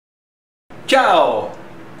Ciao!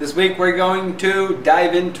 This week we're going to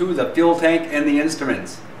dive into the fuel tank and the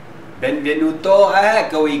instruments. Benvenuto a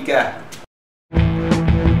Goica!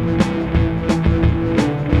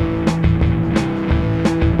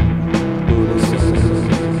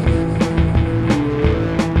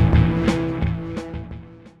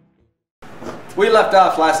 We left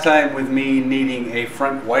off last time with me needing a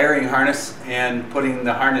front wiring harness and putting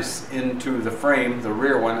the harness into the frame, the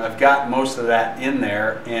rear one. I've got most of that in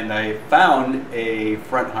there, and I found a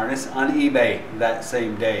front harness on eBay that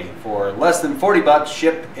same day for less than 40 bucks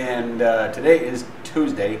shipped, and today is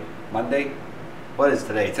Tuesday, Monday? What is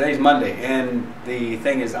today? Today's Monday, and the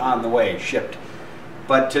thing is on the way, shipped.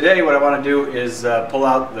 But today what I want to do is pull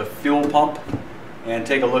out the fuel pump and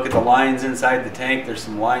take a look at the lines inside the tank. There's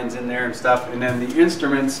some lines in there and stuff, and then the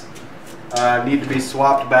instruments need to be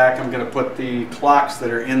swapped back. I'm going to put the clocks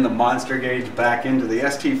that are in the monster gauge back into the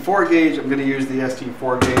ST4 gauge. I'm going to use the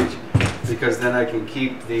ST4 gauge because then I can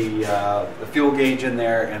keep the fuel gauge in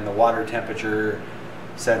there and the water temperature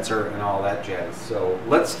sensor and all that jazz. So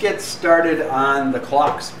let's get started on the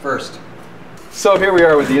clocks first. So here we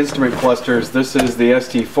are with the instrument clusters. This is the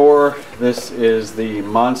ST4, this is the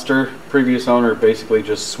Monster. Previous owner basically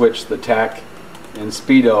just switched the tach and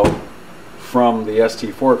speedo from the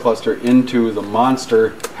ST4 cluster into the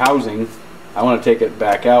Monster housing. I want to take it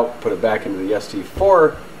back out, put it back into the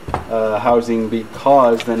ST4 housing,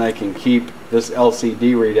 because then I can keep this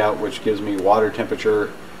LCD readout, which gives me water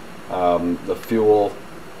temperature, the fuel,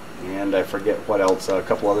 and I forget what else, a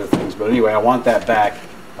couple other things. But anyway, I want that back.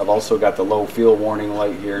 I've also got the low fuel warning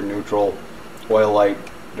light here, neutral, oil light,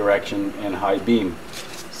 direction, and high beam.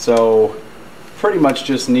 So pretty much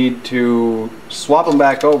just need to swap them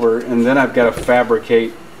back over, and then I've got to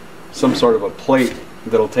fabricate some sort of a plate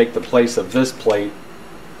that'll take the place of this plate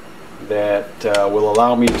that will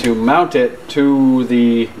allow me to mount it to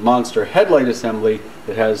the Monster headlight assembly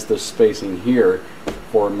that has the spacing here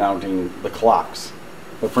for mounting the clocks.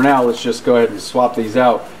 But for now, let's just go ahead and swap these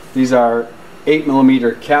out. These are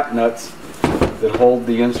 8mm cap nuts that hold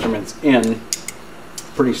the instruments in.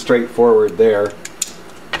 Pretty straightforward there.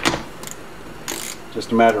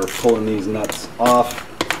 Just a matter of pulling these nuts off,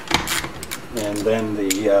 and then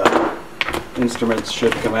the instruments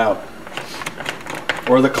should come out.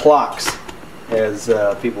 Or the clocks, as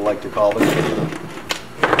people like to call them.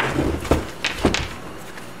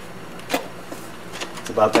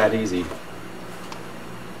 It's about that easy.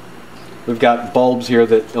 We've got bulbs here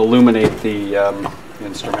that illuminate the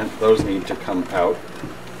instrument. Those need to come out.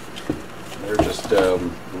 They're just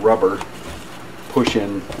rubber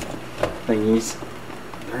push-in thingies.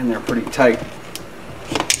 They're in there pretty tight.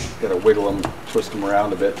 Got to wiggle them, twist them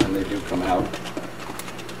around a bit, and they do come out.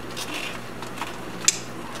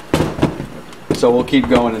 So we'll keep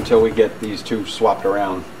going until we get these two swapped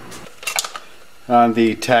around. On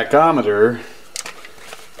the tachometer,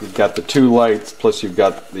 you've got the two lights, plus you've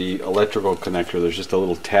got the electrical connector. There's just a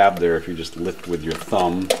little tab there. If you just lift with your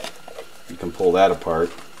thumb, you can pull that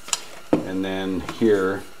apart. And then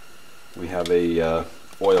here we have a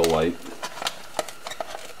oil light.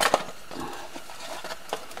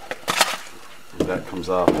 And that comes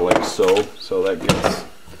off like so. So that gets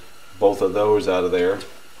both of those out of there.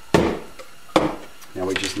 Now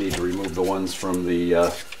we just need to remove the ones from the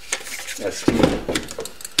ST.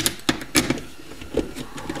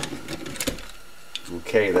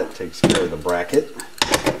 Okay, that takes care of the bracket.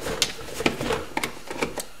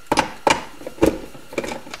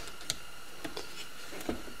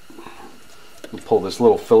 We'll pull this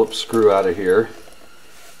little Phillips screw out of here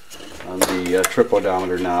on the trip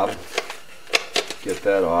odometer knob. Get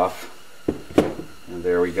that off. And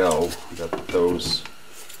there we go. Got those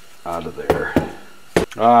out of there.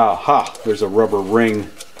 Aha! There's a rubber ring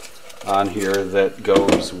on here that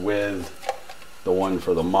goes with the one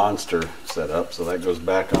for the Monster setup, so that goes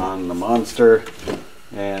back on the Monster,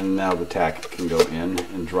 and now the tach can go in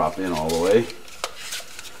and drop in all the way.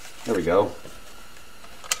 There we go.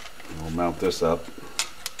 We'll mount this up.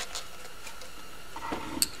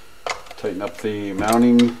 Tighten up the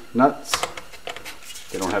mounting nuts.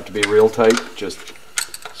 They don't have to be real tight, just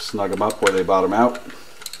snug them up where they bottom out.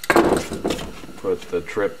 Put the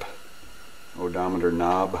trip odometer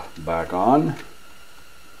knob back on.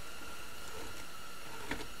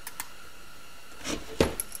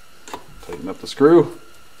 Tighten up the screw,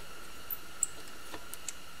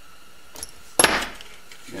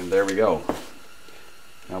 and there we go.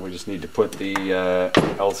 Now we just need to put the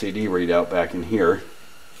LCD readout back in here.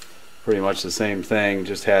 Pretty much the same thing,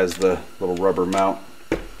 just has the little rubber mount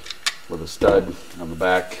with a stud on the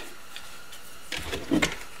back. A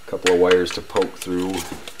couple of wires to poke through.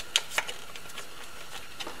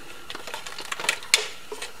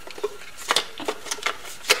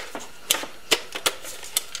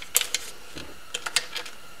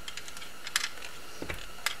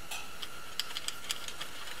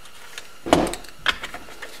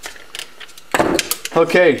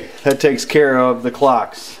 Okay, that takes care of the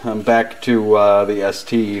clocks. I'm back to the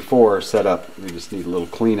ST4 setup. We just need a little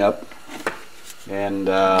cleanup, and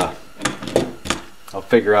I'll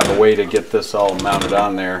figure out a way to get this all mounted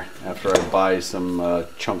on there after I buy some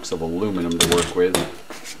chunks of aluminum to work with.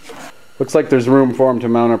 Looks like there's room for them to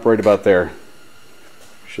mount up right about there.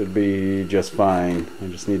 Should be just fine. I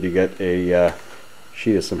just need to get a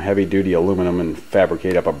sheet of some heavy-duty aluminum and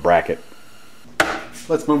fabricate up a bracket.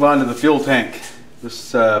 Let's move on to the fuel tank.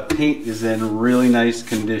 This paint is in really nice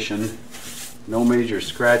condition. No major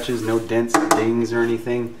scratches, no dents, dings, or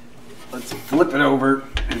anything. Let's flip it over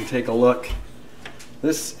and take a look.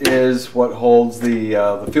 This is what holds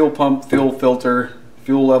the fuel pump, fuel filter,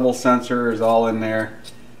 fuel level sensor is all in there.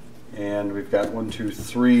 And we've got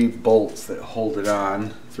 3 bolts that hold it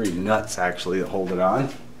on. 3 nuts actually that hold it on.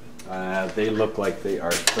 They look like they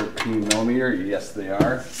are 13 millimeter. Yes, they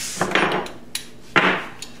are.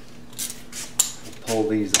 Pull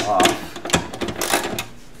these off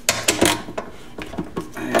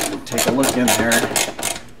and take a look in there,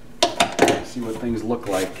 see what things look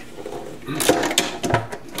like.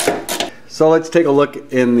 So let's take a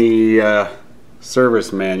look in the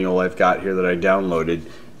service manual I've got here that I downloaded.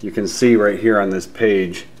 You can see right here on this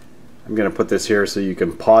page, I'm going to put this here so you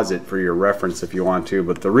can pause it for your reference if you want to,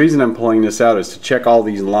 but the reason I'm pulling this out is to check all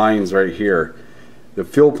these lines right here. The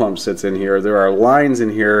fuel pump sits in here. There are lines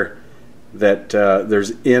in here that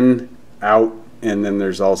there's in, out, and then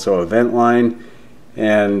there's also a vent line,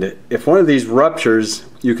 and if one of these ruptures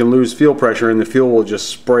you can lose fuel pressure and the fuel will just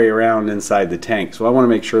spray around inside the tank. So I want to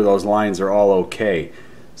make sure those lines are all okay.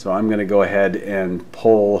 So I'm going to go ahead and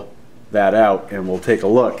pull that out and we'll take a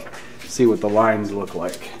look, see what the lines look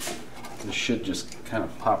like. This should just kind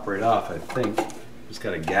of pop right off, I think. Just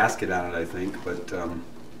got a gasket on it, I think, but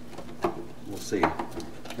we'll see.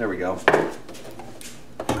 There we go.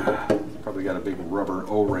 Probably got a big rubber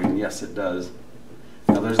O-ring. Yes, it does.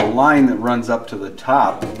 Now there's a line that runs up to the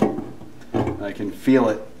top. I can feel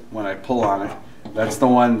it when I pull on it. That's the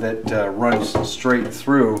one that runs straight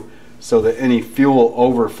through so that any fuel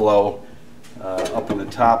overflow up in the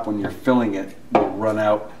top when you're filling it will run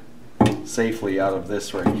out safely out of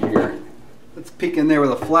this right here. Let's peek in there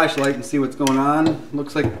with a flashlight and see what's going on.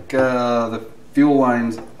 Looks like the fuel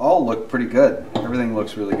lines all look pretty good. Everything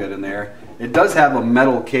looks really good in there. It does have a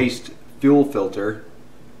metal cased fuel filter.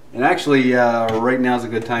 And actually right now is a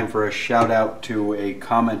good time for a shout out to a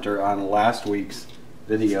commenter on last week's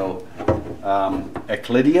video.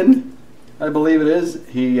 Eclidian, I believe it is.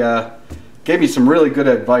 He gave me some really good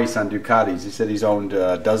advice on Ducatis. He said he's owned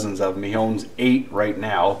dozens of them. He owns 8 right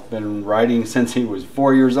now. Been riding since he was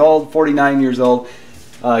 4 years old, 49 years old.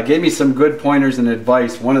 Gave me some good pointers and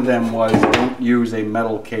advice. One of them was don't use a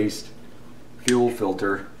metal cased fuel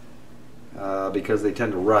filter because they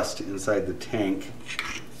tend to rust inside the tank.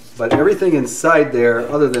 But everything inside there,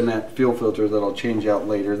 other than that fuel filter that I'll change out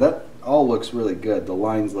later, that all looks really good. The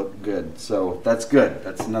lines look good, so that's good.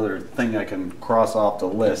 That's another thing I can cross off the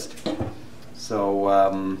list.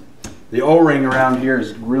 So the O-ring around here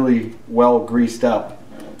is really well greased up,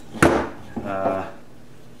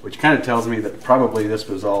 which kind of tells me that probably this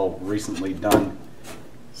was all recently done.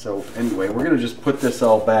 So anyway, we're going to just put this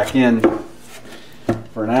all back in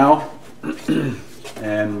for now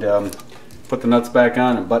and put the nuts back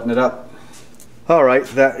on and button it up. Alright,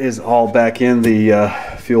 that is all back in the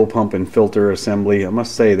fuel pump and filter assembly. I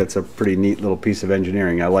must say that's a pretty neat little piece of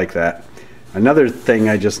engineering. I like that. Another thing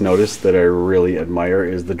I just noticed that I really admire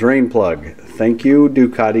is the drain plug. Thank you,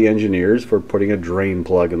 Ducati engineers, for putting a drain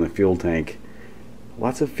plug in the fuel tank.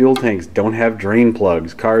 Lots of fuel tanks don't have drain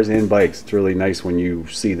plugs, cars and bikes. It's really nice when you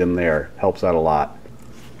see them there. Helps out a lot.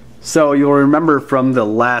 So you'll remember from the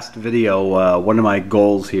last video, one of my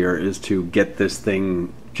goals here is to get this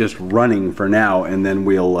thing just running for now, and then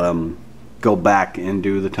we'll go back and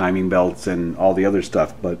do the timing belts and all the other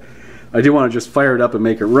stuff. But I do want to just fire it up and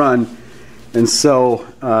make it run. And so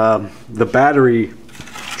the battery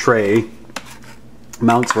tray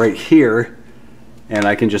mounts right here, and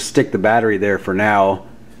I can just stick the battery there for now.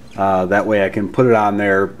 That way I can put it on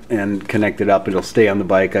there and connect it up. It'll stay on the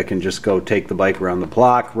bike. I can just go take the bike around the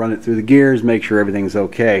block, run it through the gears, make sure everything's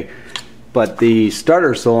okay. But the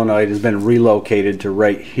starter solenoid has been relocated to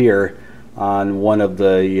right here on one of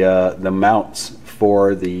the mounts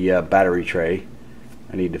for the battery tray.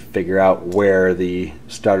 I need to figure out where the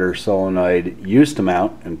starter solenoid used to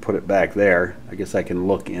mount and put it back there. I guess I can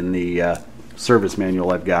look in the service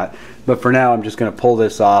manual I've got. But for now I'm just going to pull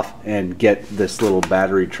this off and get this little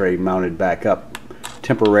battery tray mounted back up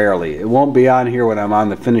temporarily. It won't be on here when I'm on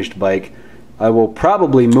the finished bike. I will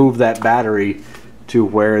probably move that battery to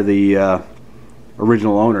where the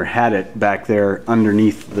original owner had it back there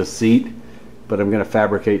underneath the seat, but I'm going to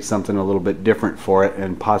fabricate something a little bit different for it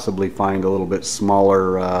and possibly find a little bit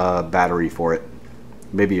smaller battery for it.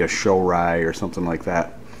 Maybe a show rye or something like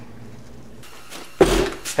that.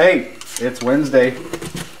 Hey, it's Wednesday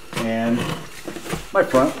and my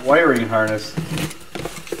front wiring harness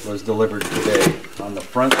was delivered today on the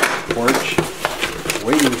front porch,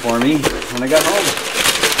 waiting for me when I got home.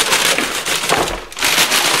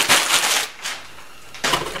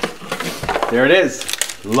 There it is.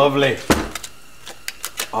 Lovely.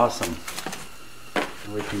 Awesome.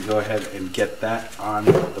 We can go ahead and get that on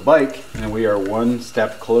the bike, and we are one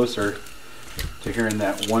step closer to hearing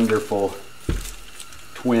that wonderful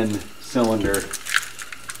twin cylinder,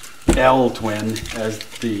 L-twin as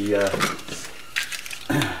the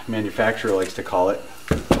manufacturer likes to call it.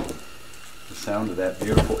 The sound of that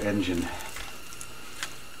beautiful engine.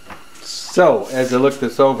 So as I look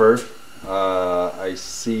this over, I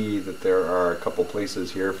see that there are a couple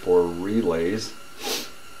places here for relays,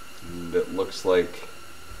 and it looks like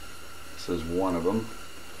this is one of them.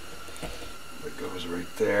 It goes right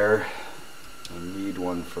there. I need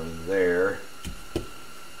one for there.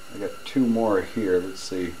 I got two more here. Let's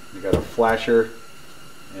see. We got a flasher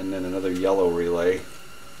and then another yellow relay.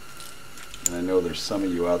 And I know there's some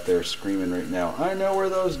of you out there screaming right now, I know where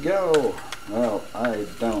those go. Well, I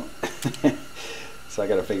don't. So I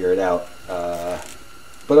got to figure it out.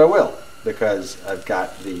 But I will, because I've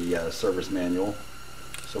got the service manual,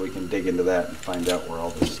 so we can dig into that and find out where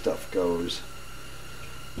all this stuff goes.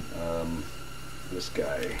 This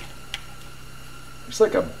guy looks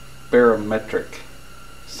like a barometric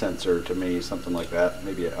sensor to me, something like that.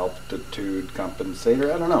 Maybe an altitude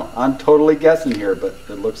compensator. I don't know. I'm totally guessing here, but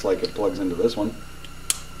it looks like it plugs into this one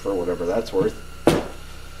for whatever that's worth.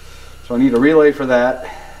 So I need a relay for that.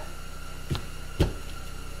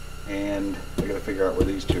 And I gotta figure out where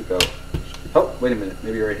these two go. Oh, wait a minute,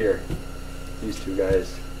 maybe right here. These two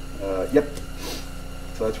guys. Yep.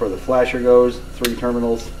 So that's where the flasher goes, 3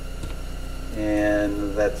 terminals.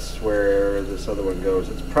 And that's where this other one goes.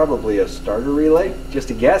 It's probably a starter relay, just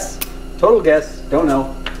a guess. Total guess, don't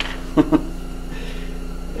know.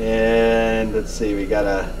 And let's see, we got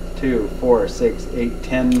a 2, 4, 6, 8,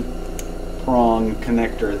 10 prong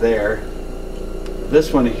connector there.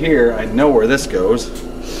 This one here, I know where this goes.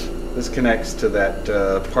 This connects to that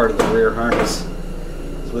part of the rear harness.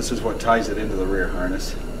 So this is what ties it into the rear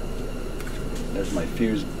harness. There's my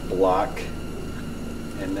fuse block,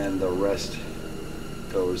 and then the rest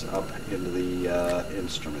goes up into the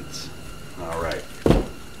instruments. Alright,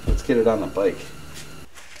 let's get it on the bike.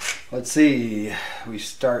 Let's see, we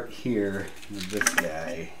start here with this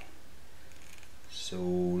guy. So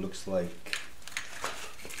looks like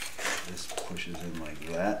this pushes in like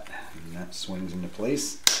that, and that swings into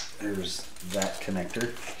place. There's that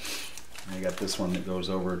connector. And I got this one that goes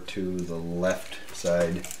over to the left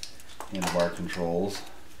side handlebar controls.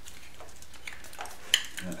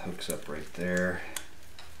 That hooks up right there.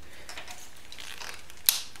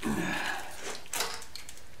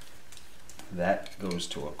 That goes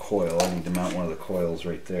to a coil. I need to mount one of the coils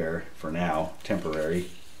right there for now.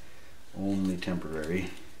 Temporary. Only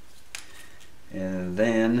temporary. And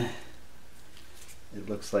then it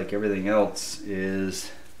looks like everything else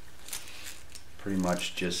is pretty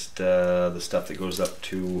much just the stuff that goes up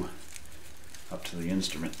to the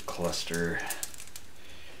instrument cluster.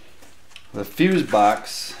 The fuse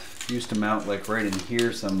box used to mount like right in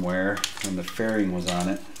here somewhere when the fairing was on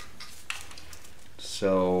it.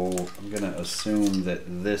 So I'm gonna assume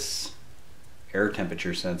that this air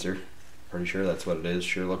temperature sensor, pretty sure that's what it is,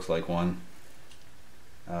 sure looks like one.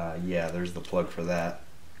 Yeah, there's the plug for that.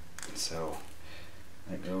 So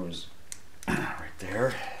that goes right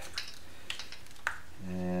there.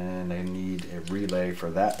 And I need a relay for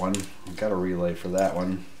that one. I've got a relay for that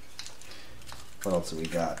one. What else have we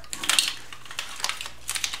got?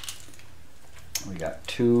 We got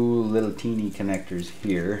 2 little teeny connectors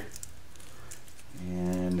here.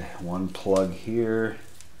 And one plug here.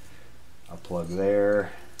 A plug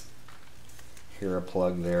there. Here a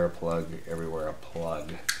plug, there a plug, everywhere a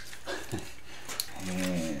plug.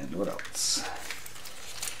 And what else?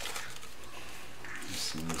 Let's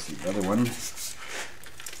see, what's the other one?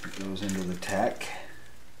 It goes into the tack.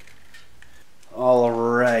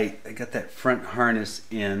 Alright, I got that front harness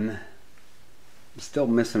in. I'm still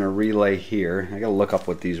missing a relay here. I gotta look up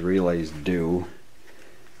what these relays do.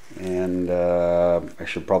 And I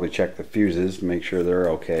should probably check the fuses, make sure they're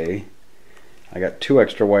okay. I got 2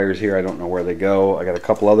 extra wires here. I don't know where they go. I got a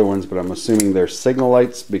couple other ones, but I'm assuming they're signal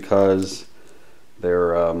lights because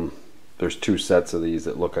they're there's 2 sets of these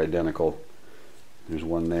that look identical. There's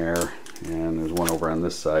one there and there's one over on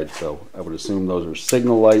this side, so I would assume those are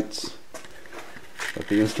signal lights. But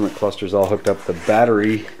the instrument cluster is all hooked up. The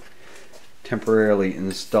battery temporarily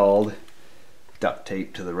installed. Duct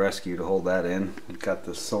tape to the rescue to hold that in. We've got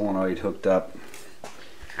the solenoid hooked up.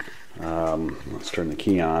 Let's turn the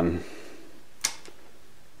key on.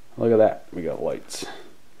 Look at that, we got lights.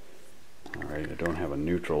 Alright, I don't have a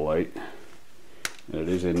neutral light. It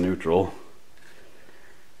is in neutral.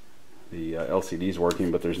 The LCD is working,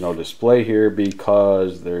 but there's no display here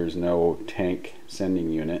because there's no tank sending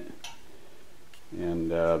unit. And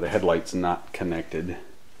the headlight's not connected.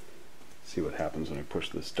 See what happens when I push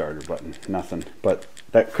the starter button. Nothing. But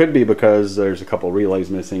that could be because there's a couple relays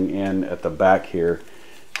missing, and at the back here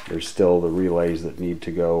there's still the relays that need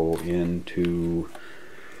to go into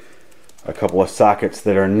a couple of sockets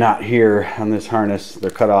that are not here on this harness. They're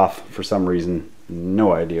cut off for some reason.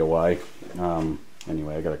 No idea why.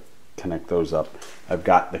 Anyway, I gotta connect those up. I've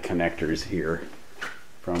got the connectors here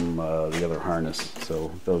from the other harness,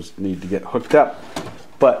 so those need to get hooked up.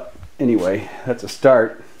 But anyway, that's a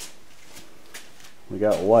start. We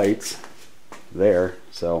got lights there,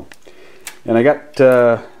 so, and I got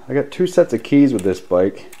 2 sets of keys with this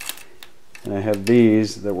bike, and I have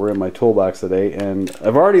these that were in my toolbox today, and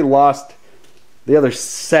I've already lost the other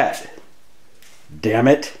set. Damn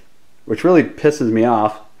it, which really pisses me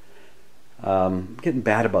off. I'm getting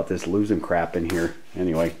bad about this losing crap in here.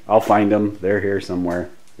 Anyway, I'll find them. They're here somewhere.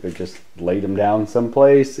 I just laid them down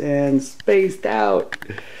someplace and spaced out.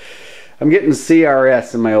 I'm getting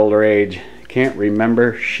CRS in my older age. Can't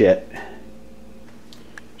remember shit.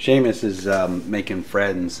 Seamus is making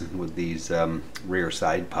friends with these rear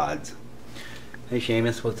side pods. Hey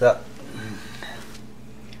Seamus, what's up?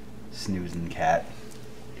 Snoozing cat.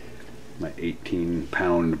 My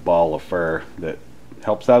 18-pound ball of fur that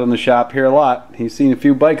helps out in the shop here a lot. He's seen a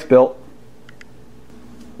few bikes built.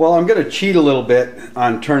 Well, I'm going to cheat a little bit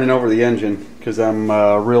on turning over the engine because I'm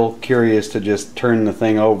real curious to just turn the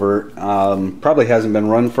thing over. Probably hasn't been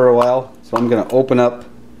run for a while. So I'm going to open up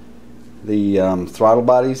the throttle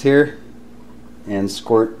bodies here and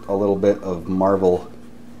squirt a little bit of Marvel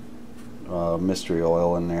mystery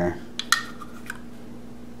oil in there.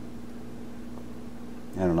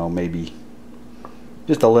 I don't know, maybe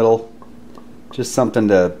just a little, just something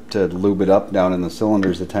to lube it up down in the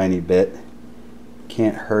cylinders a tiny bit.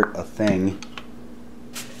 Can't hurt a thing.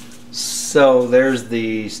 So there's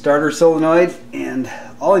the starter solenoid, and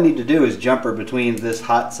all I need to do is jumper between this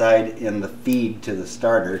hot side and the feed to the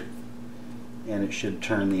starter, and it should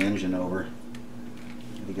turn the engine over.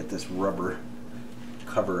 Let me get this rubber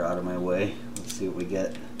cover out of my way. Let's see what we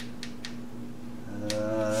get.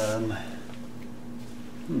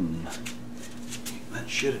 That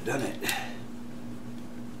should have done it,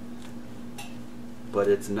 but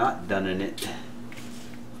it's not done in it.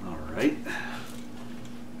 All right.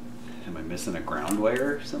 Am I missing a ground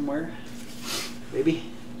wire somewhere? Maybe?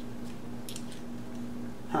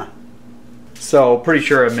 Huh. So pretty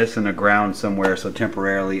sure I'm missing a ground somewhere, so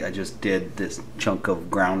temporarily I just did this chunk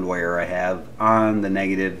of ground wire I have on the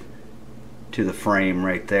negative to the frame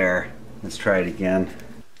right there. Let's try it again.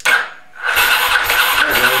 There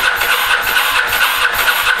it goes.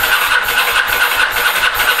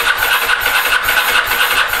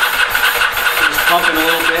 Just pumping a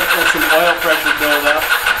little bit, let some oil pressure build up.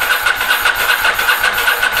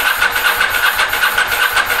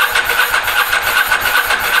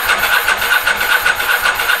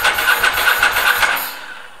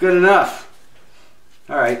 Good enough.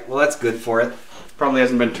 Alright, well that's good for it. Probably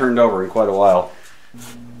hasn't been turned over in quite a while.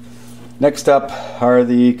 Next up are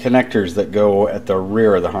the connectors that go at the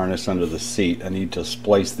rear of the harness under the seat. I need to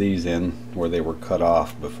splice these in where they were cut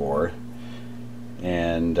off before.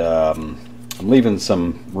 And I'm leaving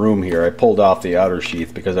some room here. I pulled off the outer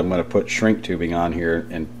sheath because I'm going to put shrink tubing on here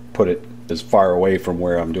and put it as far away from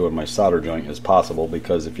where I'm doing my solder joint as possible,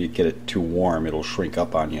 because if you get it too warm it'll shrink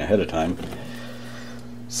up on you ahead of time.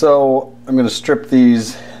 So I'm going to strip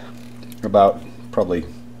these about probably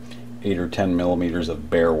 8 or 10 millimeters of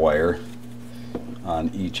bare wire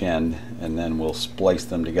on each end, and then we'll splice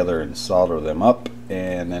them together and solder them up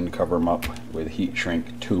and then cover them up with heat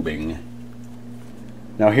shrink tubing.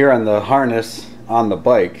 Now here on the harness on the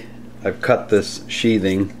bike, I've cut this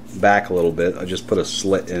sheathing back a little bit. I just put a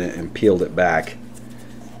slit in it and peeled it back,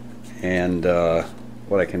 and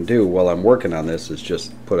what I can do while I'm working on this is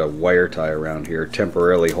just put a wire tie around here,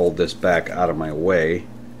 temporarily hold this back out of my way,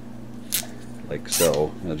 like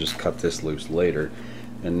so. I'll just cut this loose later.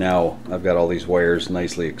 And now I've got all these wires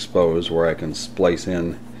nicely exposed where I can splice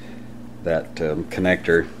in that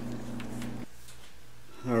connector.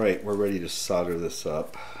 Alright, we're ready to solder this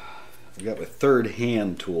up. I've got my third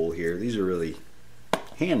hand tool here. These are really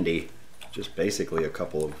handy. Just basically a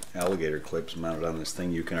couple of alligator clips mounted on this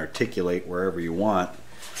thing. You can articulate wherever you want,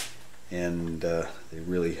 and they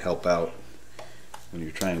really help out when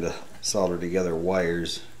you're trying to solder together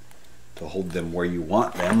wires to hold them where you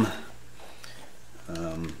want them.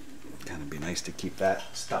 Kind of be nice to keep that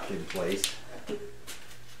stuck in place.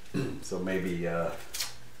 So maybe a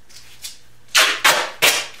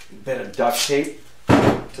bit of duct tape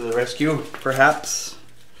to the rescue, perhaps.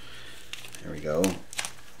 There we go.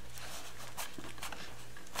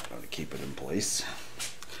 Got to keep it in place.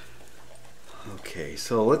 Okay,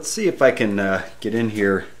 so let's see if I can get in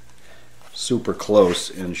here super close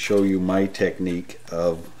and show you my technique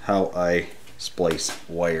of how I splice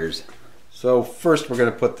wires. So first we're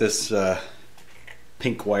going to put this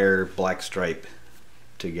pink wire black stripe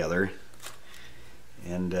together,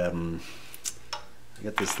 and I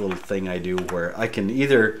got this little thing I do where I can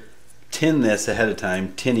either tin this ahead of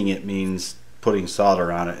time. Tinning it means putting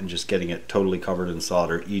solder on it and just getting it totally covered in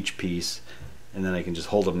solder, each piece, and then I can just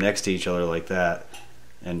hold them next to each other like that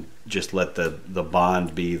and just let the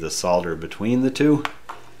bond be the solder between the two.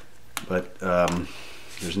 But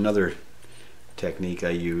there's another technique I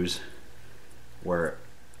use where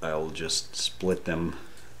I'll just split them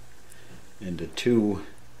into two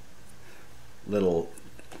little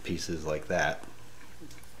pieces like that.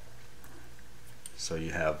 So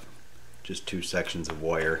you have just two sections of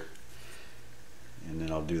wire, and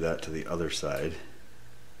then I'll do that to the other side.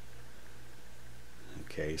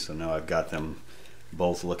 Okay, so now I've got them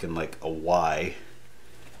both looking like a Y,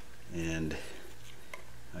 and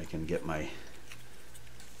I can get my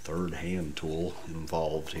third hand tool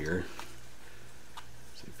involved here.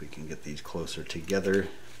 See if we can get these closer together.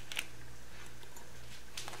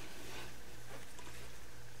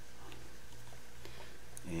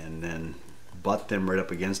 And then butt them right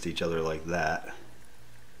up against each other like that.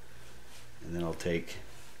 And then I'll take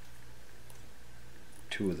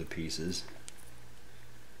two of the pieces,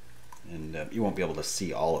 and you won't be able to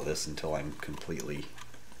see all of this until I'm completely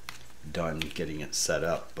done getting it set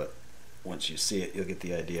up, but once you see it you'll get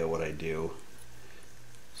the idea of what I do.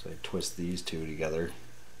 So I twist these two together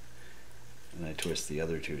and I twist the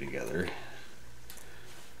other two together,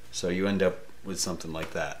 so you end up with something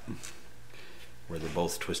like that where they're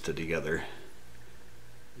both twisted together,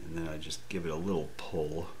 and then I just give it a little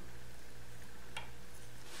pull,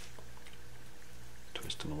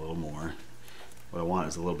 twist them a little more. What I want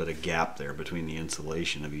is a little bit of gap there between the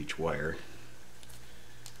insulation of each wire,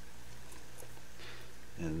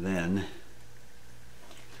 and then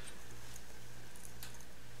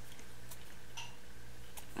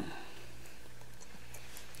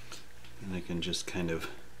I can just kind of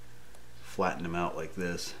flatten them out like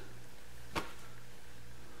this,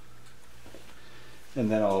 and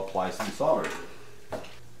then I'll apply some solder.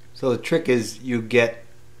 So the trick is you get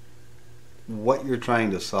what you're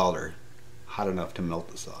trying to solder hot enough to melt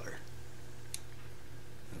the solder.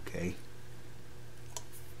 Okay,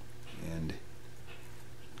 and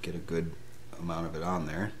get a good amount of it on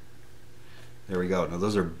there. There we go. Now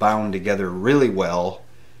those are bound together really well,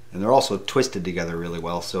 and they're also twisted together really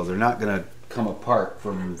well, so they're not going to come apart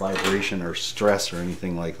from vibration or stress or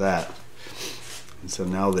anything like that. And so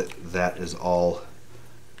now that that is all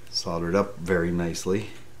soldered up very nicely,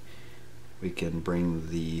 we can bring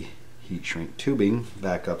the heat shrink tubing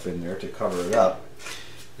back up in there to cover it up.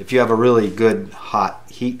 If you have a really good hot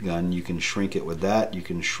heat gun, you can shrink it with that. You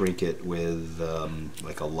can shrink it with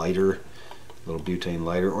like a lighter, little butane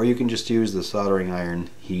lighter, or you can just use the soldering iron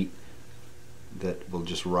heat that will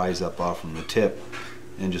just rise up off from the tip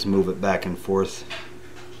and just move it back and forth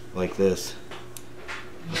like this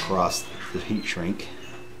across the heat shrink,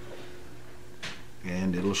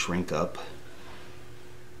 and it'll shrink up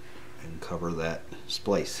and cover that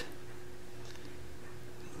splice.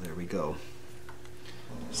 There we go.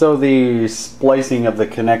 So the splicing of the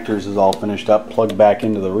connectors is all finished up. Plugged back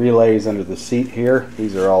into the relays under the seat here.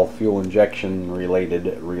 These are all fuel injection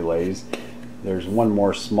related relays. There's one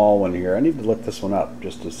more small one here. I need to look this one up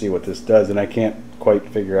just to see what this does, and I can't quite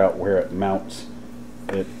figure out where it mounts.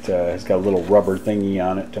 It has got a little rubber thingy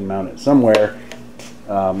on it to mount it somewhere.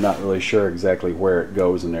 I'm not really sure exactly where it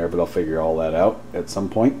goes in there, but I'll figure all that out at some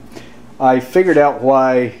point. I figured out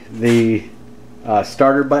why the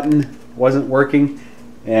starter button wasn't working,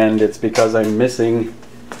 and it's because I'm missing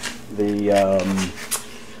the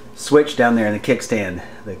switch down there in the kickstand.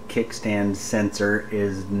 The kickstand sensor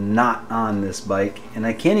is not on this bike, and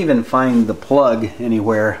I can't even find the plug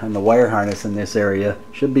anywhere on the wire harness in this area.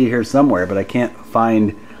 Should be here somewhere, but I can't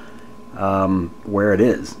find where it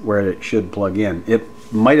is, where it should plug in. It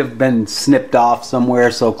might have been snipped off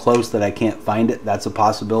somewhere so close that I can't find it. That's a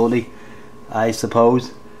possibility, I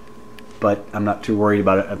suppose. But I'm not too worried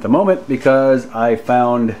about it at the moment because I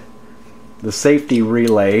found the safety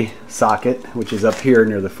relay socket, which is up here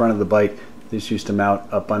near the front of the bike. This used to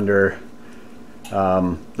mount up under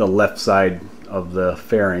the left side of the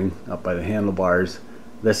fairing, up by the handlebars.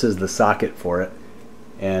 This is the socket for it,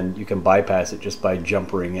 and you can bypass it just by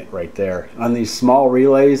jumpering it right there. On these small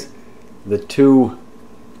relays, the two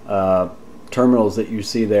terminals that you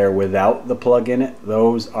see there without the plug in it,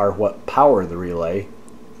 those are what power the relay.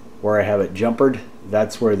 Where I have it jumpered,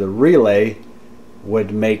 that's where the relay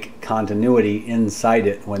would make continuity inside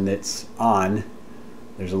it when it's on.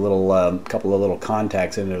 There's a little couple of little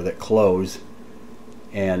contacts in there that close,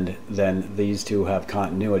 and then these two have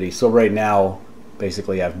continuity. So right now,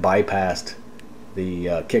 basically, I've bypassed the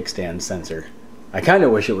kickstand sensor. I kind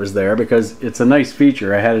of wish it was there because it's a nice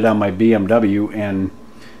feature. I had it on my BMW, and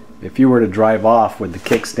if you were to drive off with the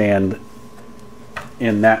kickstand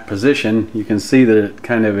in that position, you can see that it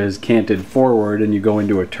kind of is canted forward, and you go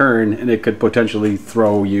into a turn and it could potentially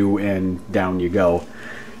throw you and down you go,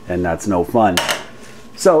 and that's no fun.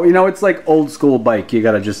 So, you know, it's like old school bike. You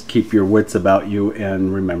got to just keep your wits about you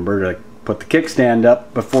and remember to put the kickstand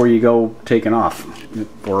up before you go taking off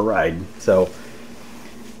for a ride. So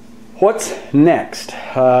what's next?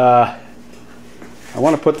 I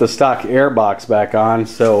want to put the stock air box back on,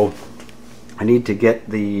 so I need to get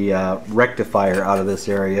the rectifier out of this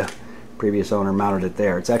area. Previous owner mounted it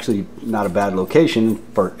there. It's actually not a bad location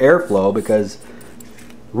for airflow because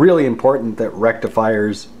really important that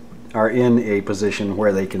rectifiers are in a position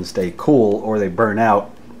where they can stay cool or they burn out.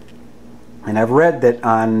 And I've read that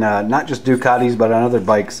on not just Ducatis but on other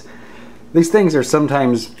bikes, these things are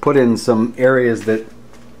sometimes put in some areas that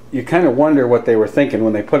you kind of wonder what they were thinking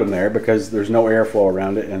when they put them there, because there's no airflow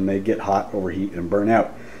around it and they get hot, overheat, and burn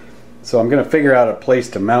out. So I'm going to figure out a place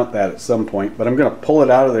to mount that at some point, but I'm going to pull it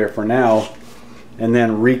out of there for now and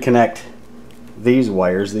then reconnect these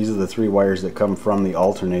wires. These are the 3 wires that come from the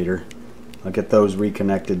alternator. I'll get those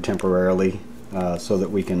reconnected temporarily so that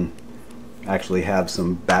we can actually have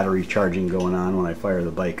some battery charging going on when I fire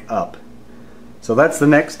the bike up. So that's the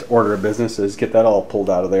next order of business, is get that all pulled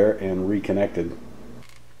out of there and reconnected.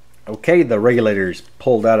 Okay, the regulator's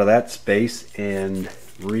pulled out of that space and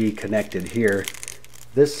reconnected here.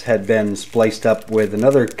 This had been spliced up with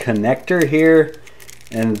another connector here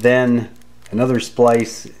and then another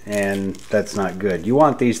splice, and that's not good. You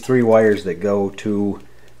want these 3 wires that go to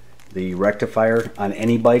the rectifier on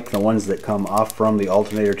any bike, the ones that come off from the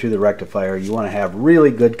alternator to the rectifier. You want to have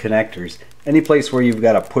really good connectors. Any place where you've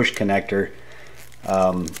got a push connector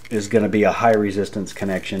is going to be a high resistance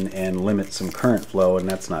connection and limit some current flow, and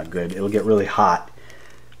that's not good. It'll get really hot.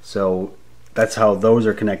 So that's how those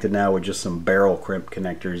are connected now, with just some barrel crimp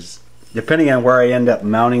connectors. Depending on where I end up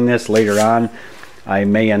mounting this later on, I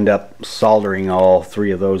may end up soldering all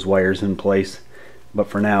 3 of those wires in place. But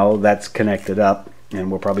for now, that's connected up,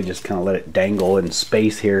 and we'll probably just kind of let it dangle in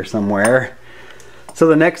space here somewhere. So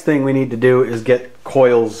the next thing we need to do is get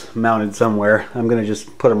coils mounted somewhere. I'm going to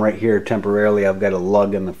just put them right here temporarily. I've got a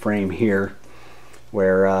lug in the frame here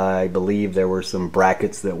where I believe there were some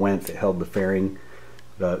brackets that went that held the fairing.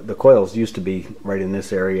 The coils used to be right in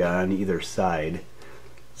this area on either side.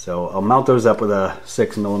 So I'll mount those up with a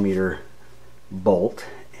 6mm bolt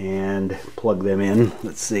and plug them in.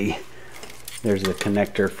 Let's see. There's the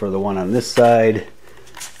connector for the one on this side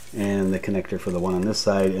and the connector for the one on this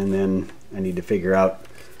side, and then I need to figure out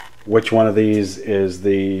which one of these is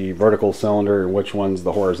the vertical cylinder and which one's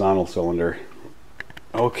the horizontal cylinder.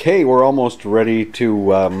 Okay, we're almost ready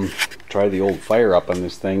to try the old fire up on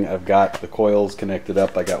this thing. I've got the coils connected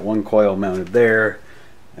up. I got one coil mounted there,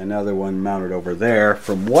 another one mounted over there.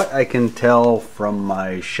 From what I can tell from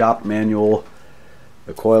my shop manual,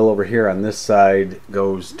 the coil over here on this side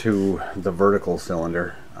goes to the vertical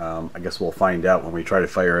cylinder. I guess we'll find out when we try to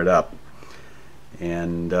fire it up.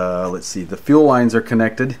 And let's see, the fuel lines are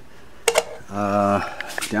connected.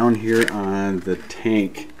 Down here on the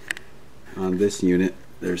tank on this unit,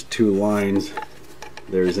 there's 2 lines.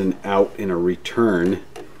 There's an out and a return.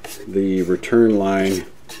 The return line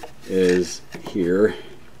is here.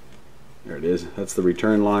 There it is. That's the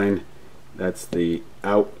return line. That's the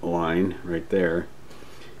out line right there.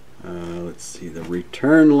 Let's see, the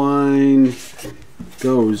return line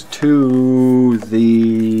goes to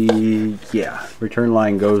the, return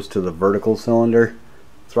line goes to the vertical cylinder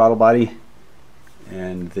throttle body,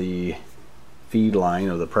 and the feed line,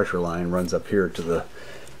 or the pressure line, runs up here to the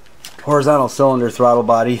horizontal cylinder throttle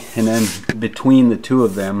body. And then between the 2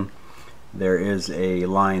 of them there is a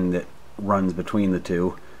line that runs between the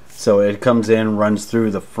 2. So it comes in, runs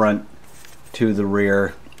through the front to the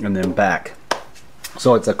rear, and then back.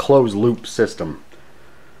 So it's a closed loop system.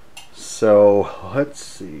 So let's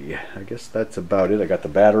see, I guess that's about it. I got the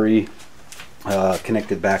battery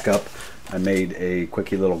connected back up. I made a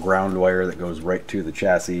quickie little ground wire that goes right to the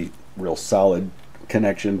chassis, real solid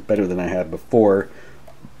connection, better than I had before.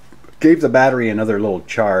 Gave the battery another little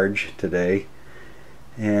charge today.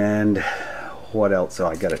 And what else? So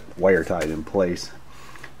I got it wire tied in place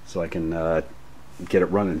so I can get it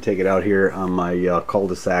running and take it out here on my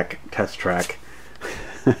cul-de-sac test track.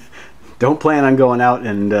 Don't plan on going out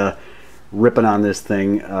and ripping on this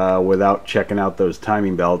thing without checking out those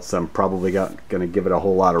timing belts. I'm probably going to give it a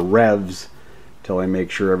whole lot of revs till I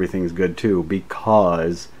make sure everything's good too,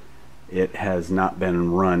 because it has not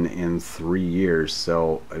been run in 3 years.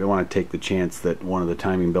 So I don't want to take the chance that one of the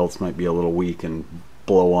timing belts might be a little weak and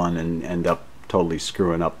blow on and end up totally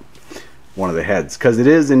screwing up one of the heads, because it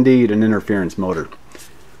is indeed an interference motor.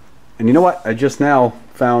 And you know what? I just now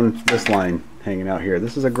found this line hanging out here.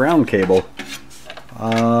 This is a ground cable.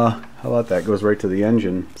 How about that? Goes right to the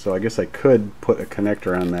engine. So I guess I could put a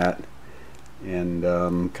connector on that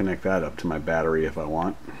and connect that up to my battery if I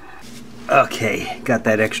want. Okay, got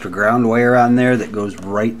that extra ground wire on there that goes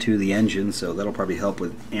right to the engine, so that'll probably help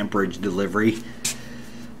with amperage delivery.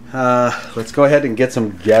 Let's go ahead and get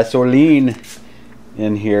some gasoline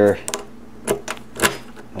in here.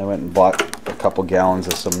 I went and bought a couple gallons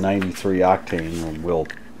of some 93 octane, and we'll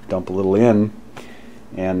dump a little in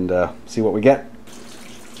and see what we get.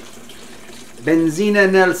 Benzina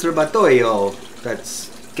nel serbatoio. That's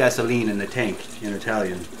gasoline in the tank in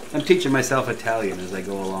Italian. I'm teaching myself Italian as I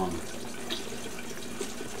go along.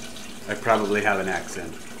 I probably have an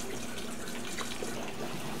accent.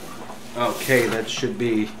 Okay, that should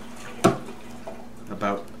be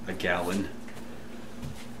about a gallon.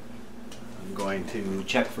 I'm going to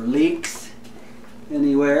check for leaks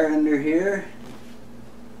anywhere under here.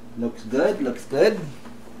 Looks good, looks good.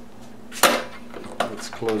 Let's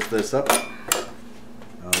close this up.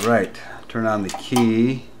 Alright, turn on the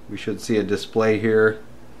key. We should see a display here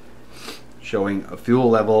showing a fuel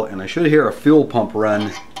level, and I should hear a fuel pump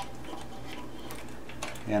run.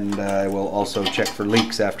 And I will also check for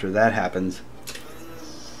leaks after that happens.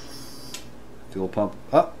 Fuel pump,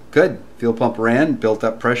 oh, good. Fuel pump ran, built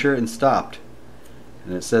up pressure, and stopped.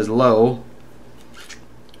 And it says low.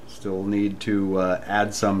 Still need to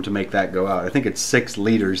add some to make that go out. I think it's 6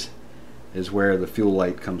 liters is where the fuel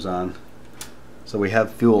light comes on. So we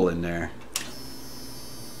have fuel in there.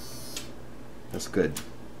 That's good.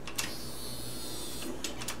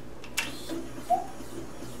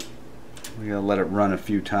 We gotta let it run a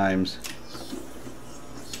few times.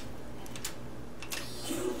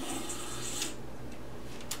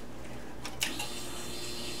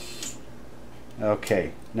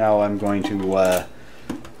 Okay, now I'm going to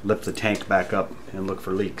lift the tank back up and look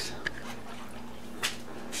for leaks.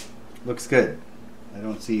 Looks good. I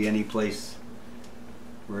don't see any place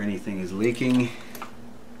where anything is leaking.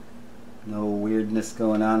 No weirdness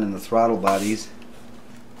going on in the throttle bodies.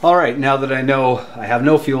 Alright, now that I know I have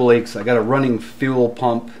no fuel leaks, I got a running fuel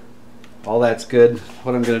pump, all that's good.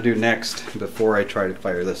 What I'm going to do next, before I try to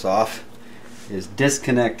fire this off, is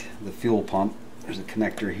disconnect the fuel pump. There's a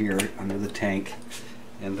connector here under the tank.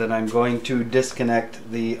 And then I'm going to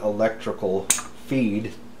disconnect the electrical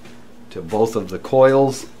feed to both of the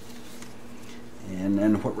coils. And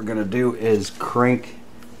then what we're going to do is crank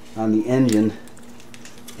on the engine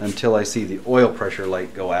until I see the oil pressure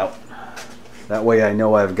light go out. That way I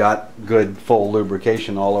know I've got good full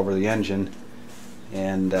lubrication all over the engine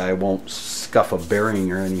and I won't scuff a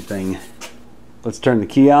bearing or anything. Let's turn the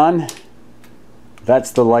key on.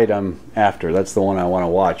 That's the light I'm after. That's the one I want to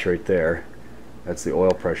watch right there. That's the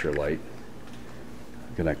oil pressure light.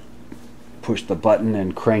 I'm going to push the button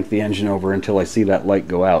and crank the engine over until I see that light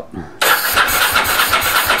go out.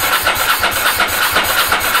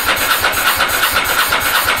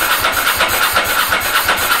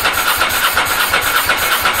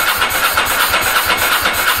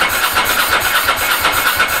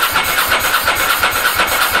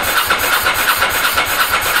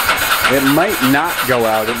 It might not go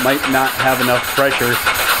out. It might not have enough pressure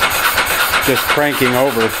just cranking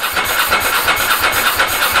over.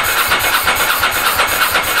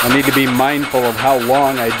 I need to be mindful of how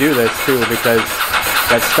long I do this too, because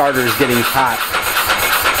that starter is getting hot.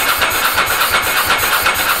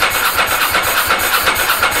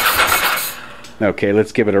 Okay,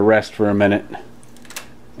 let's give it a rest for a minute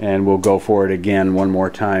and we'll go for it again one more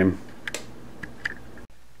time.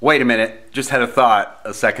 Wait a minute, just had a thought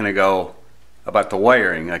a second ago about the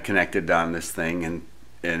wiring I connected on this thing, and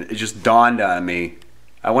it just dawned on me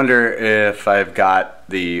I wonder if I've got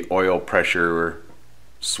the oil pressure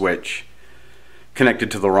switch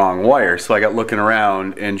connected to the wrong wire. So I got looking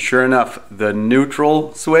around, and sure enough, the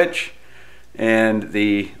neutral switch and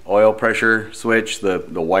the oil pressure switch, the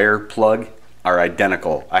wire plug, are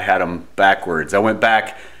identical. I had them backwards. I went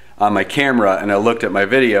back on my camera and I looked at my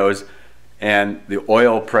videos, and the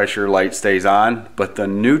oil pressure light stays on, but the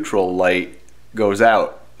neutral light goes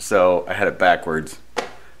out. So I had it backwards.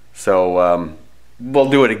 So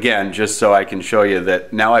we'll do it again just so I can show you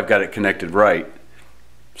that now I've got it connected right.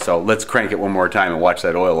 So let's crank it one more time and watch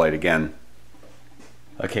that oil light again.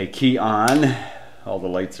 Okay, key on. All the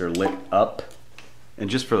lights are lit up.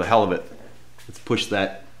 And just for the hell of it, let's push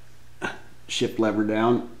that shift lever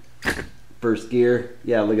down. First gear.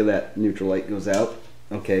 Yeah, look at that. Neutral light goes out.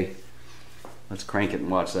 Okay. Let's crank it and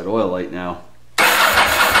watch that oil light now.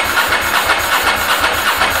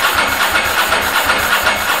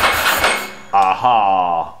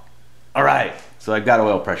 Aha! All right, so I've got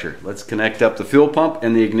oil pressure. Let's connect up the fuel pump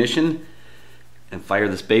and the ignition and fire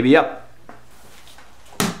this baby up.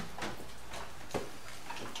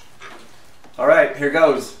 All right, here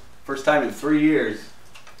goes. First time in 3 years.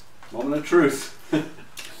 Moment of truth. You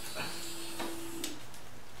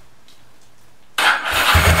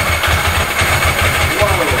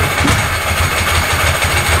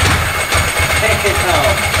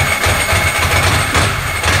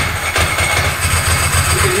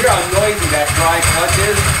can hear how noisy that dry clutch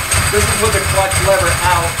is. This is with the clutch lever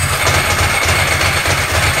out,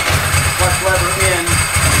 clutch lever in.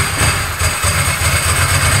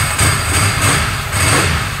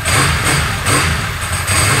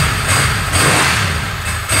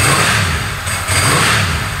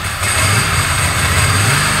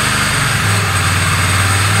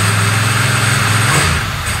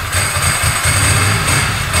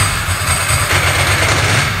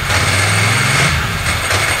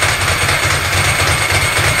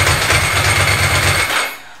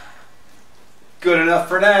 Good enough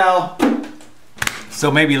for now. So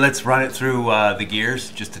maybe let's run it through the gears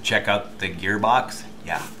just to check out the gearbox.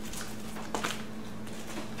 Yeah.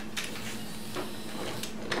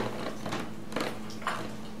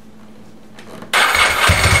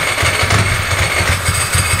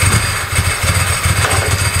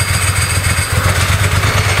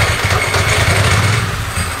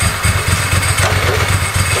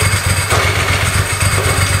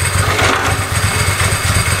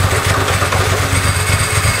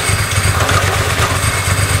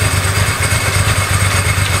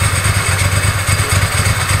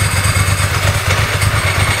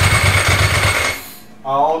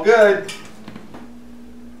 All good.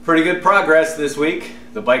 Pretty good progress this week.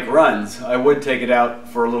 The bike runs. I would take it out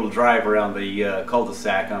for a little drive around the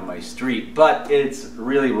cul-de-sac on my street, but it's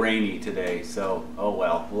really rainy today, so oh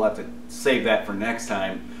well. We'll have to save that for next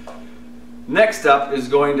time. Next up is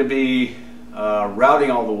going to be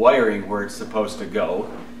routing all the wiring where it's supposed to go.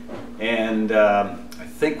 And I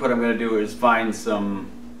think what I'm going to do is find some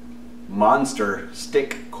monster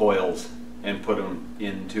stick coils and put them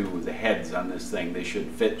into the heads on this thing. They should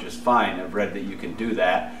fit just fine. I've read that you can do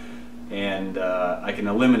that, and I can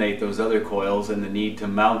eliminate those other coils and the need to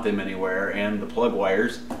mount them anywhere, and the plug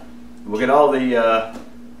wires. We'll get all the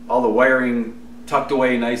wiring tucked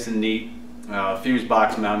away nice and neat, fuse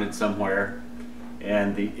box mounted somewhere,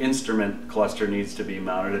 and the instrument cluster needs to be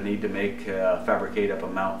mounted. I need to fabricate up a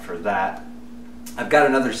mount for that. I've got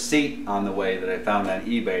another seat on the way that I found on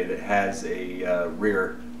eBay that has a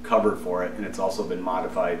rear cover for it, and it's also been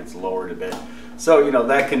modified. It's lowered a bit, so you know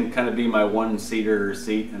that can kind of be my one-seater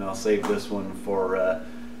seat, and I'll save this one for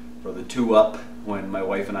the two-up when my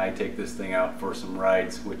wife and I take this thing out for some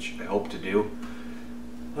rides, which I hope to do.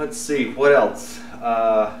 Let's see what else.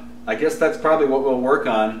 I guess that's probably what we'll work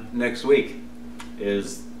on next week,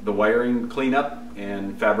 is the wiring cleanup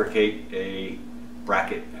and fabricate a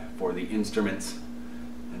bracket for the instruments.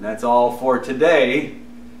 And that's all for today.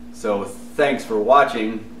 So thanks for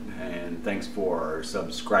watching, and thanks for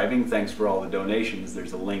subscribing. Thanks for all the donations.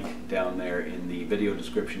 There's a link down there in the video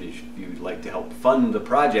description if you'd like to help fund the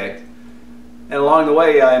project. And along the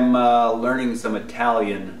way, I'm learning some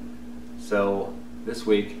Italian. So this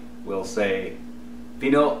week we'll say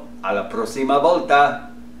fino alla prossima volta.